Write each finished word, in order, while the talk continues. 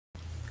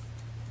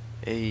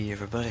Hey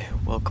everybody,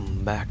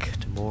 welcome back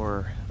to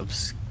more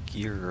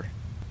ObsCure.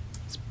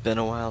 It's been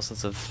a while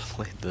since I've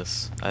played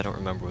this. I don't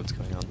remember what's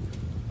going on.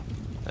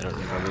 I don't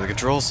remember the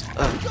controls.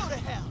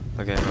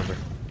 Okay, I remember.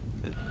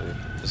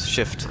 Just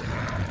shift.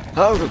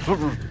 Not.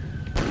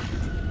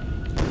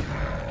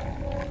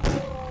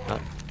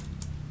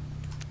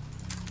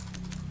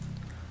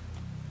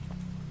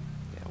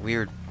 Yeah,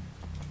 weird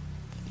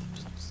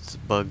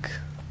bug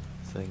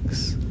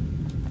things.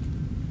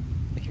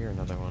 I hear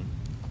another one.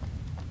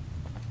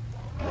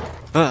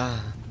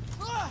 Ah!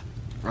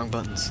 Wrong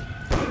buttons.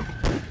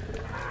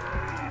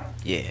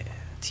 Yeah,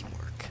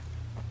 teamwork.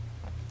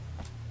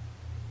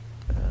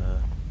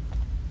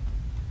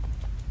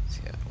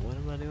 So yeah, what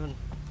am I doing?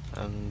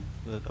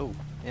 Oh,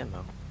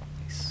 ammo.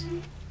 Nice.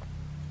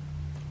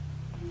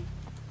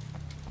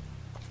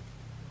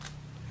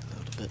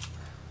 Reload a bit.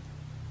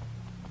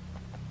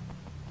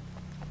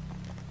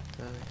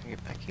 Can I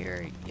get back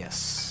here?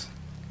 Yes.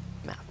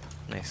 Map.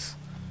 Nice.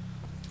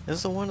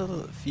 This is one of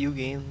the few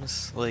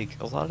games, like,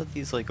 a lot of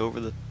these, like, over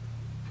the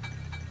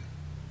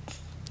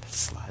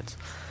slides.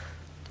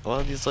 A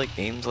lot of these, like,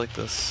 games like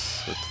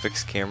this, with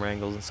fixed camera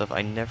angles and stuff,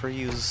 I never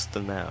use the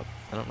map.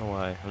 I don't know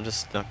why. I'm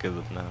just not good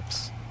with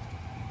maps.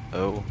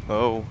 Oh,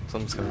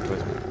 something's coming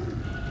towards me.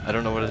 I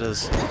don't know what it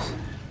is.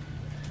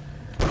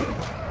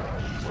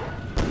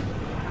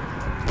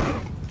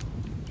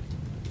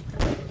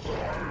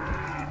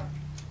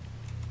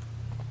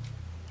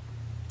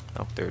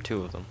 Oh, there are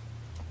two of them.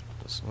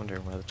 Just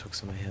wondering why they took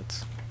so many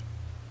hits.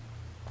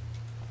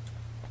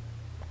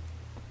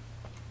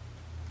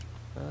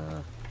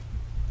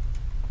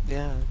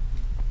 Yeah.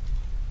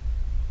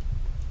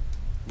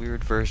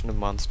 Weird version of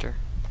Monster.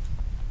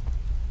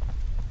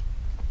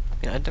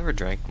 Yeah, I'd never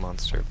drank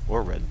Monster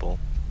or Red Bull.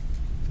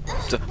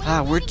 So,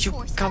 where'd you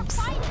come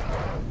from?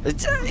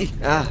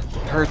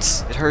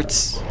 Hurts. It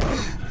hurts.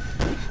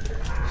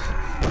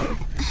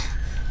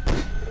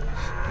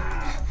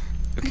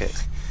 Okay.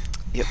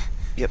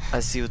 Yep, I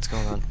see what's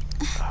going on.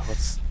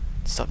 Let's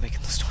stop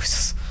making those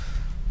noises.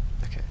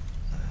 Okay,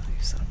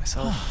 use that on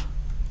myself.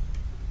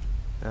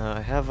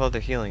 I have other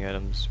healing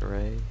items,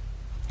 right?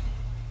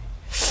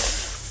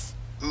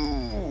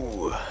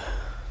 Ooh.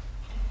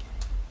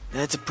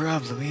 That's a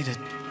problem, ain't it?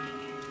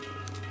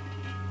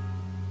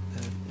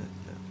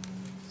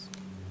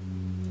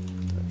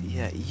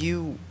 Yeah,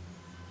 you...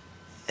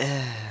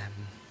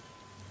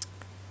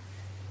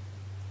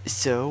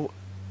 So...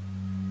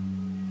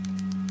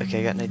 Okay,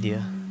 I got an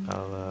idea.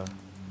 I'll,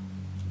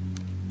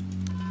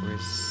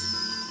 where's...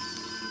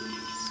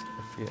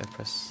 I forget, I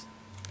press...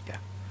 Yeah.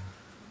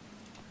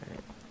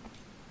 Alright.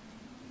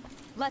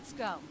 Let's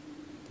go.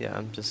 Yeah,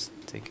 I'm just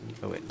taking...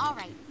 Oh, wait.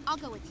 Alright, I'll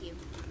go with you.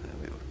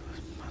 Wait,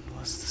 what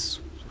was the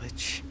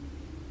switch?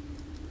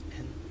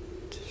 And...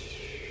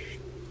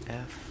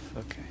 F?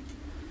 Okay.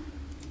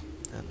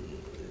 Then...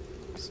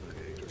 So I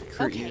gotta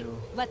recruit Okay,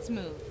 you. let's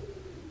move.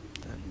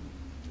 Then...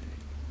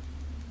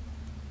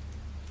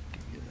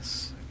 Give you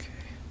this.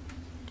 Okay.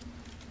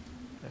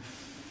 F.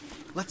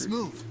 Let's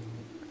move.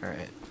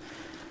 Alright.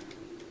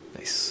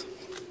 Nice.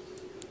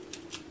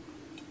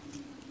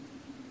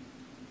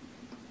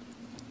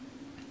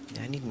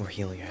 Yeah, I need more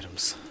healing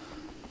items.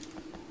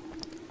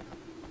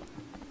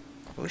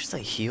 I wish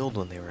they healed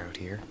when they were out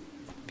here.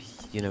 Be,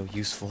 you know,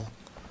 useful.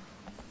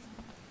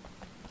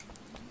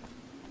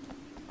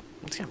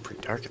 It's getting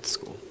pretty dark at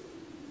school.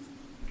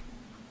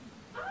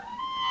 I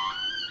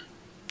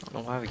don't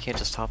know why we can't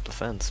just hop the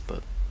fence,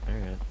 but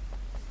alright.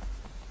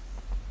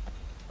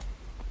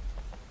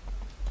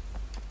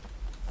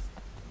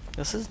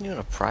 This isn't even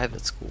a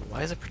private school.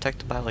 Why is it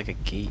protected by like a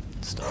gate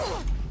and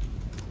stuff?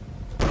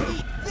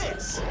 Eat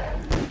this.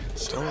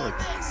 It's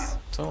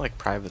not like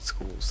private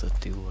schools that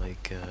do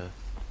like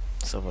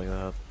stuff like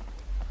that.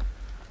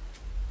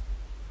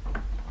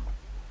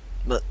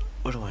 But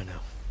what do I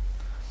know?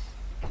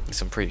 At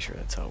least I'm pretty sure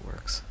that's how it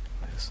works.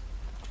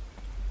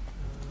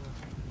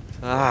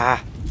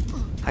 I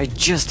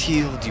just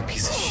healed, you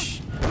piece of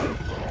sh.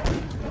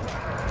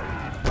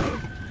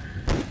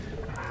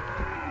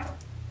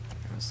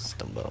 There's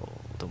a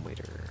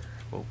dumbwaiter.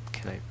 Oh,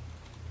 can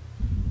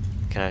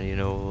I, you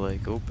know,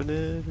 like open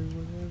it or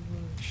whatever?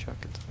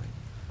 Shotgun's fine.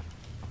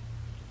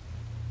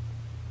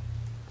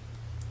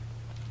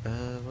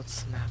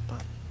 What's the map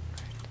button?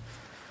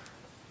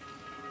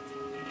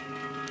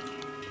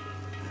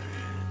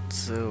 Alright,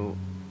 so...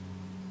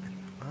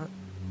 What?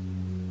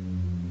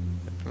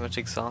 I pretty much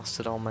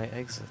exhausted all my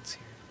exits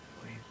here.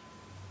 Wait.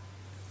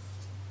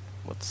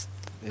 What's...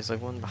 There's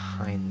like one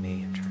behind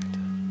me. I'm trying to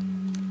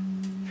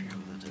figure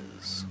out what it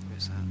is.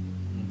 Where's that?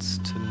 It's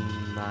to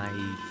my...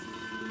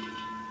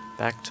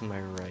 Back to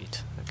my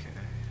right.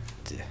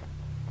 Okay.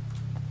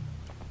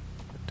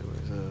 What door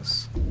is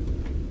this?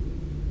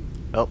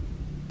 Oh.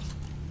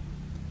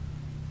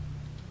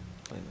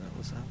 Wait, what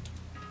was that?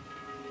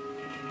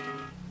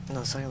 No,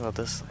 it's talking about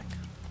this thing.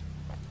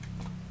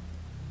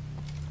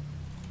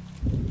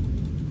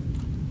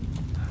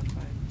 How do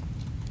I...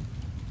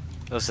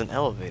 Oh, it's an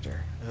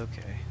elevator.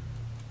 Okay.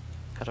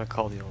 How do I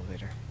call the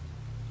elevator?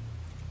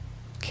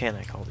 Can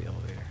I call the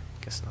elevator?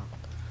 Guess not.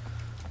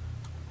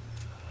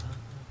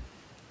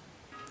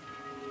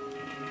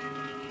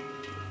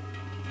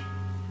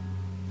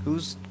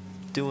 Who's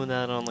doing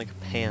that on like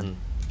a pan?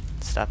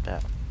 Stop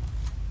that.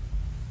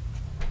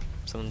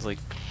 Someone's like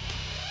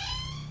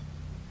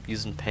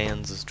using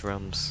pans as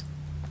drums.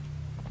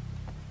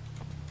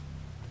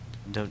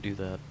 Don't do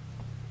that.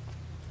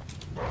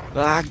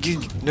 Ah,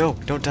 no,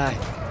 don't die.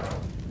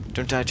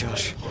 Don't die,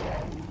 Josh.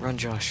 Run,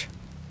 Josh.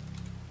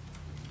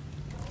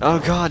 Oh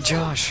God,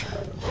 Josh.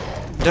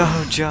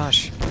 No,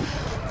 Josh.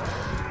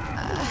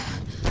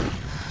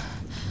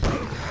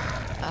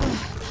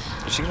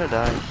 Is she gonna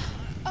die?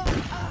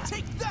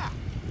 Take that!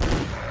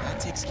 That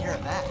takes care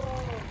of that.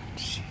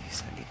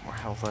 Jeez, I need more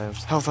health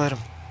items. Health item.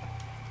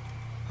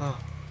 Oh.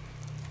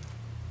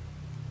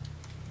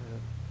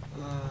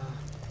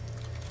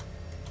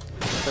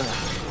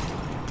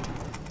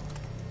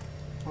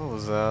 What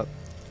was that?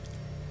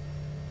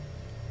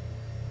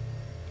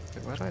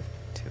 Wait, why do I have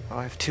two? Oh,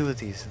 I have two of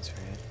these. That's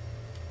right.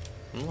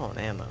 I'm low on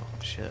ammo.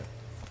 Shit.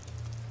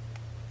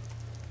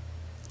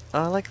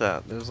 I like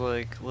that. There's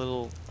like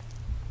little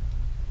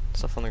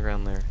stuff on the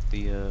ground there.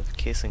 The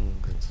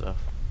casings and stuff.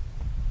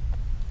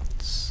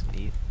 It's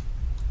neat.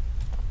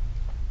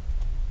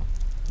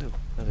 Ooh,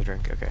 another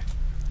drink. Okay.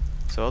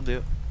 So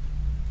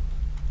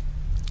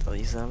I'll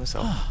use that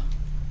myself.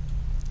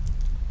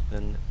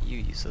 Then you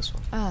use this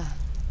one.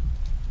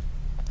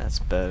 That's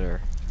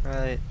better,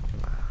 right?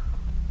 Come on.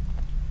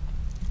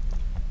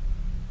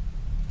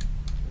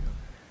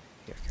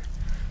 Here, okay.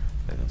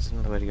 Wait, there's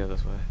another way to go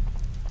this way.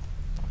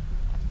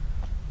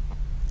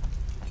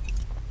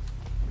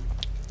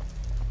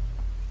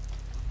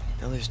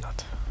 No, there's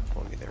not.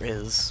 Well, I mean, there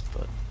is,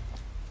 but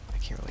I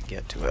can't really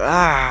get to it.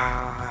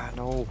 Ah,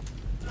 no.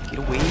 Get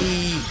away.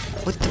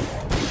 What the?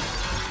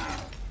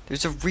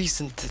 There's a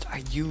reason that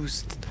I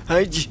used.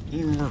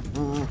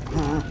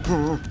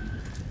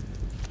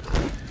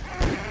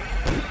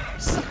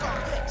 Suck on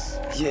this.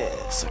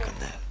 Yeah, suck on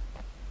that.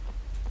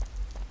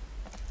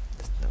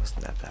 That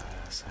wasn't that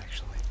badass,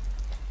 actually.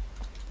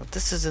 But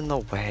this is in the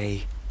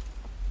way.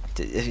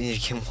 You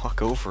can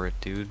walk over it,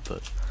 dude,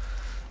 but...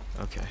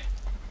 Okay.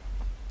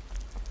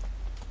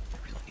 I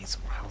really need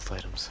some more health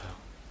items, though.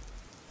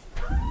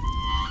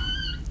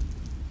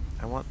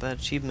 I want that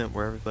achievement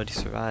where everybody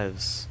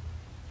survives.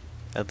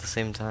 At the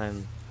same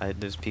time,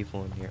 there's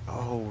people in here.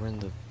 Oh, we're in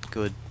the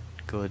good.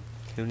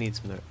 Who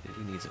needs more?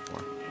 Who needs it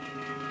more?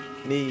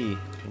 Me.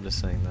 I'm just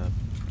saying that.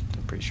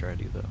 I'm pretty sure I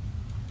do though.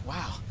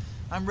 Wow,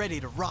 I'm ready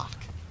to rock.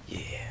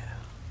 Yeah.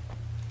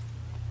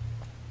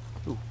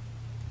 Ooh.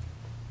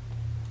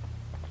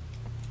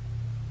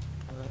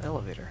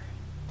 Elevator.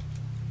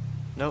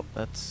 Nope,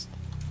 that's.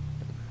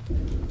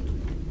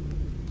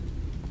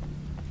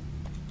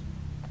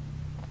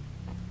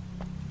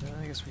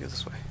 I guess we go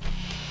this way.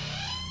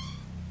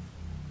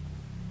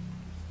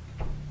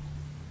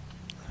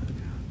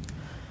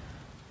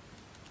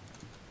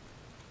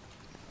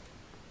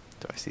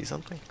 Do I see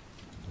something?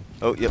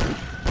 Oh, yep.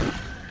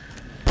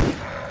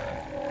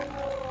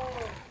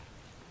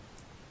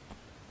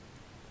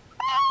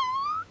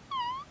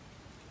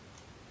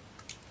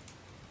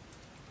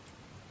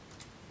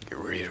 Get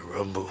ready to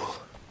rumble.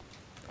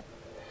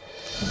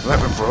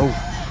 Grab it, bro.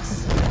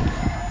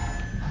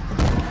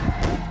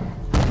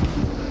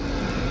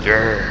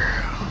 Yeah.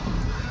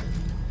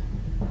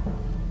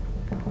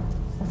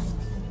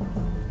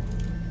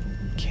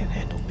 Can't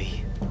handle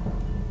me.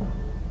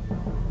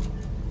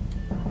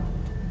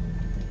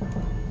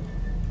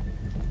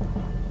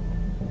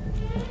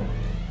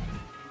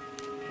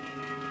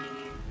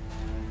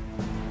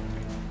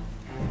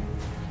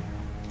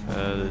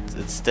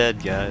 It's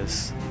dead,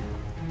 guys.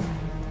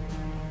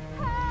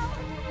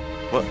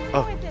 What?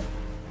 Oh. Who is it?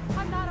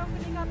 I'm not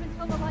opening up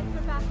until the lights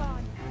are back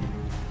on.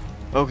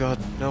 Oh God,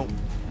 no.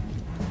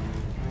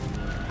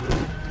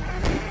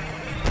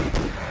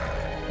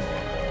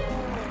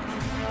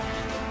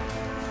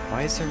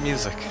 Why is there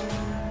music?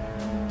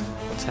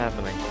 What's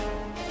happening?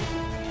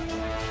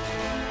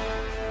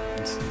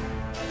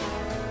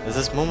 Is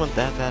this moment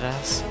that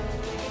badass?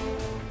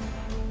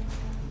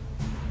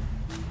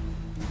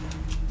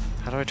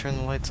 How do I turn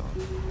the lights on?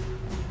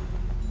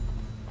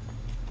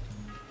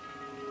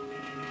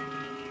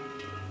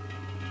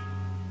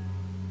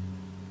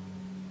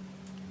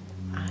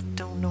 I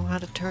don't know how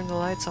to turn the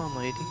lights on,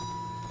 lady.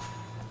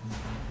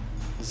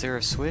 Is there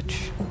a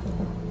switch?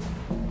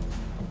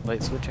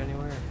 Light switch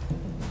anywhere?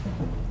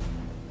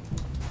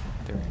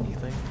 Is there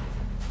anything?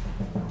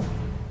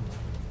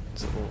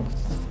 There's a little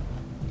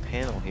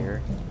panel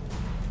here.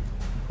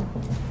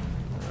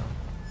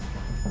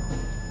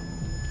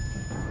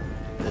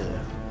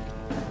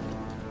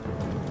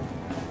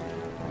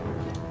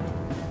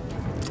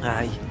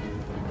 Aye.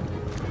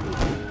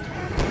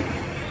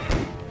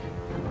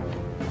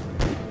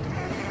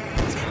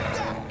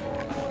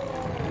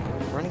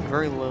 Running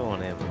very low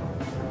on ammo.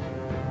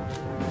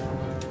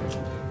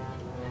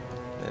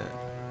 Yeah.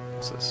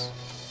 What's this?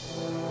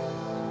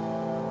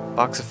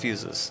 Box of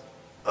fuses.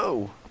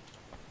 Oh!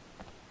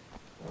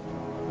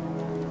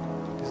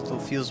 There's a little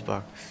fuse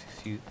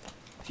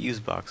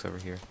box over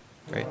here,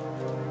 right?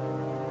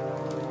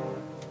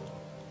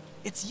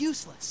 It's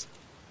useless.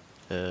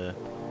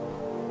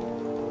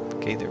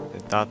 Okay, I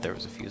thought there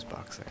was a fuse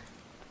box there.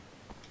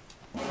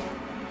 Take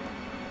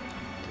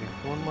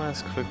one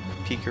last quick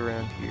peek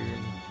around here.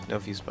 No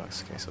fuse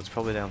box. Okay, so it's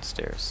probably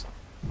downstairs.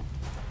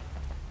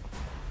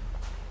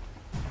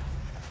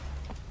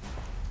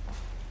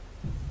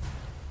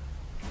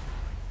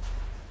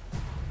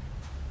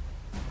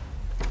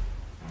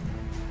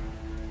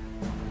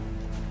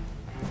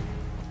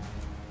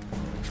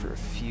 For a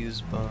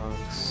fuse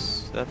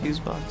box. Is that a fuse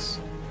box?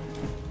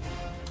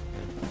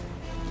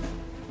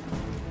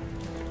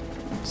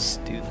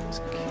 Students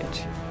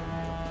kitchen.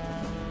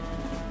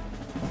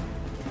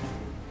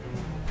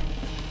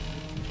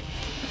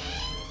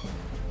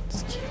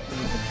 Let's keep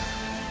moving.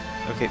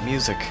 Okay,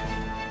 music.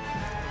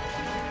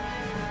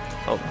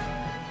 Oh.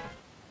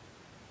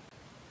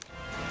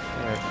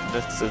 Alright,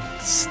 that's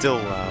still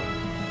loud.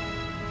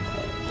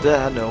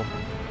 Ah, no.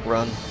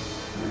 Run.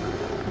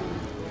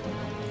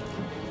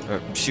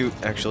 Or shoot,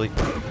 actually.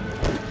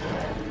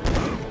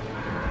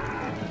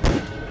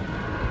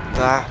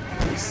 Ah.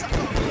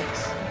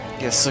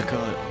 Yeah, suck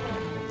on it.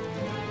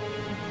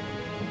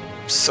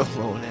 So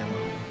low on ammo.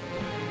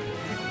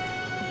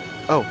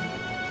 Oh.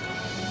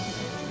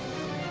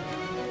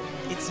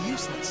 It's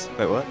useless.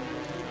 Wait, what?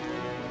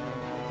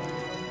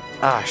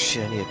 Ah,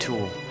 shit, I need a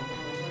tool.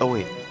 Oh,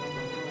 wait.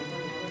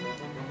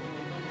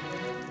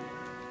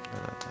 No,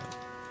 not that.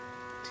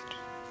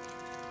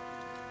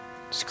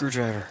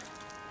 Screwdriver.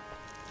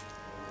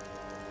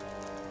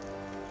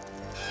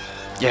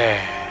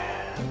 Yeah.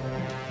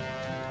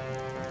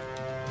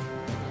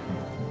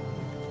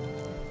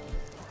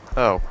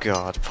 Oh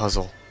god,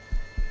 puzzle.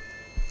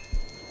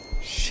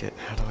 Shit,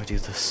 how do I do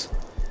this?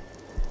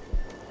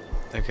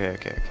 Okay.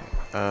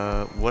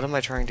 What am I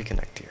trying to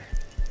connect here?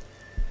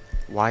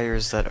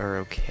 Wires that are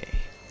okay.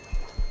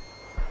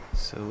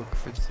 So look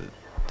for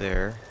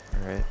there,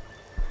 alright.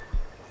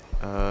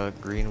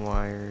 Green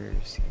wire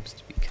seems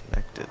to be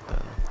connected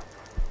then.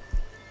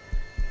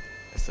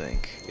 I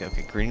think. Yeah,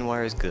 okay, green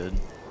wire is good.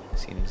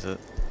 Seems it.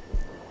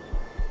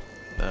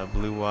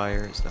 Blue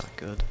wire is not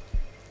good.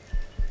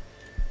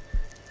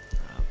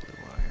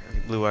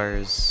 Blue wire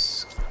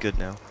is good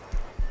now.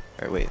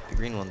 Alright, wait, the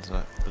green one's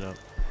not lit up.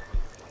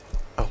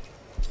 Oh,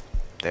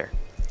 there.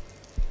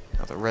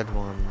 Now the red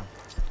one.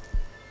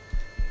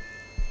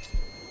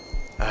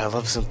 I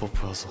love simple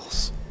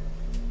puzzles.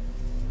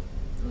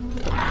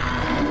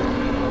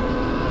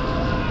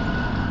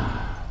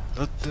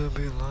 Let there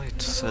be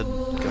light, said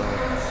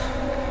God.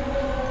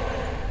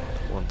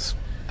 Once.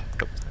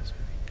 Oh,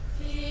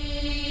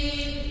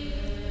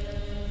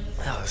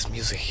 oh, this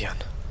music again.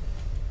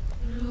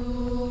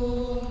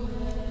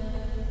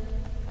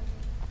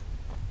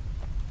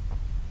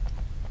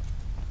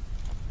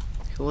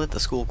 Who let the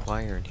school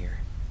choir in here?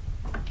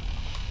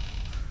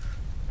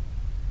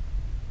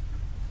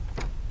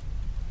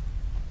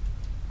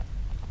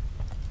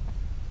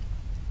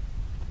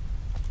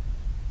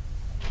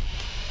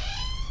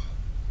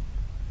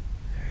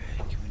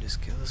 Alright, can we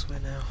just go this way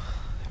now?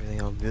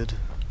 Everything all good?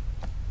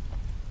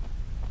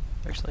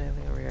 Actually, I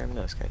think over here I'm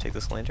nice. Can I take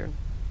this lantern?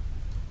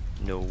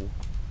 No.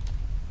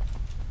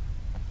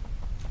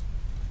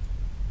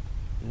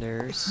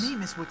 Nurse. It's me,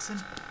 Miss Whitson.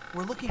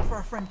 We're looking for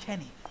our friend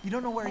Kenny. You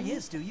don't know where he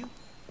is, do you?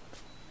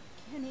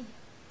 Kenny.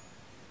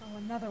 Oh,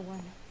 another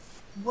one.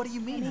 What do you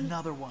mean, Kenny?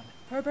 another one?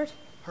 Herbert?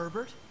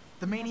 Herbert?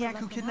 The Never maniac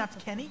left who the kidnapped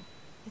house. Kenny?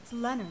 It's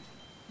Leonard.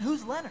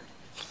 Who's Leonard?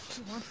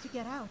 He wants to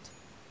get out.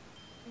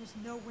 There's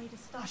no way to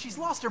stop Oh, she's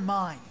him. lost her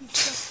mind. He's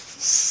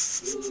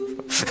just...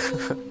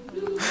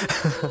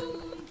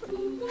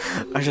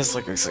 I just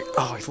like,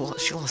 oh,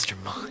 she lost her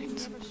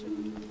mind. Never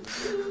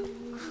should.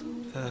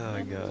 Oh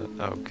my god.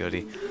 Oh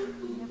goody. He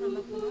never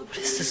left the house. What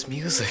is this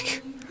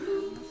music?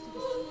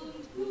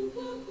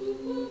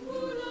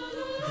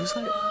 Who's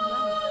like?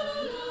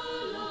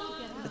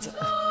 It's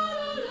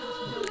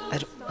I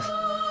don't.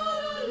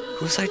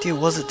 Whose idea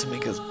was it to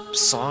make a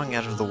song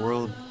out of the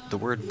word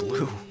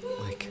blue?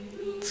 Like,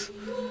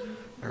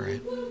 all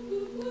right.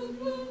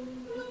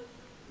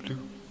 Blue,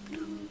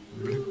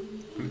 blue,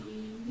 blue, blue,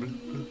 blue,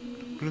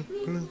 blue,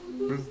 blue,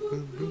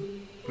 blue,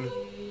 blue,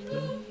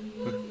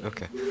 blue.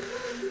 Okay.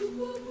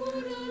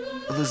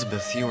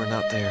 Elizabeth, you are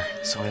not there,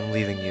 so I'm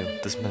leaving you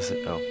this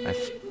message. Oh,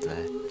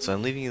 so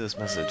I'm leaving you this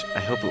message. I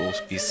hope it will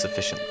be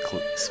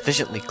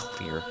sufficiently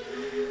clear.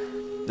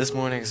 This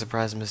morning, I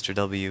surprised Mr.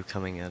 W.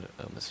 coming out.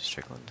 Mrs.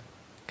 Strickland,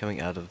 coming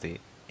out of the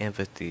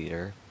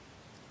amphitheater.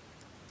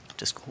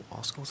 Does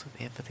all schools have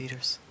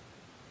amphitheaters?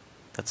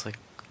 That's like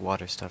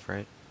water stuff,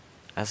 right?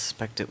 I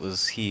suspect it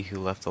was he who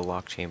left the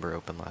lock chamber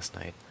open last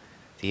night.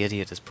 The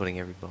idiot is putting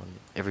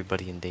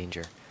everybody in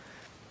danger.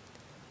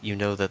 You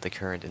know that the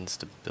current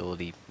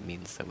instability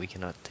means that we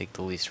cannot take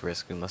the least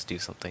risk. We must do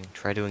something.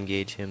 Try to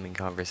engage him in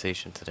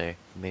conversation today.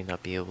 You may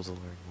not be able to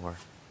learn more.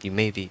 You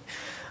may be...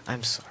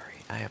 I'm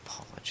sorry. I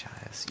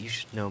apologize. You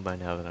should know by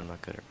now that I'm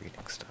not good at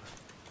reading stuff.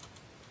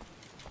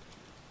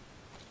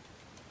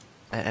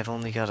 I've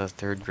only got a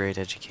 3rd grade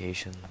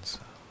education, so...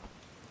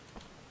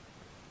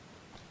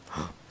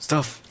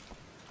 Stuff!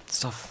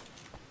 Stuff.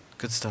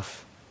 Good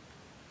stuff.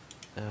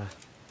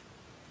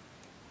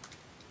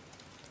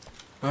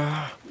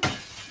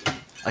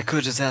 I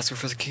could just ask her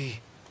for the key.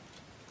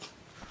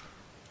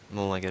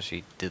 Well, I guess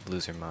she did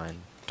lose her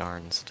mind.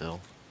 Darn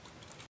still.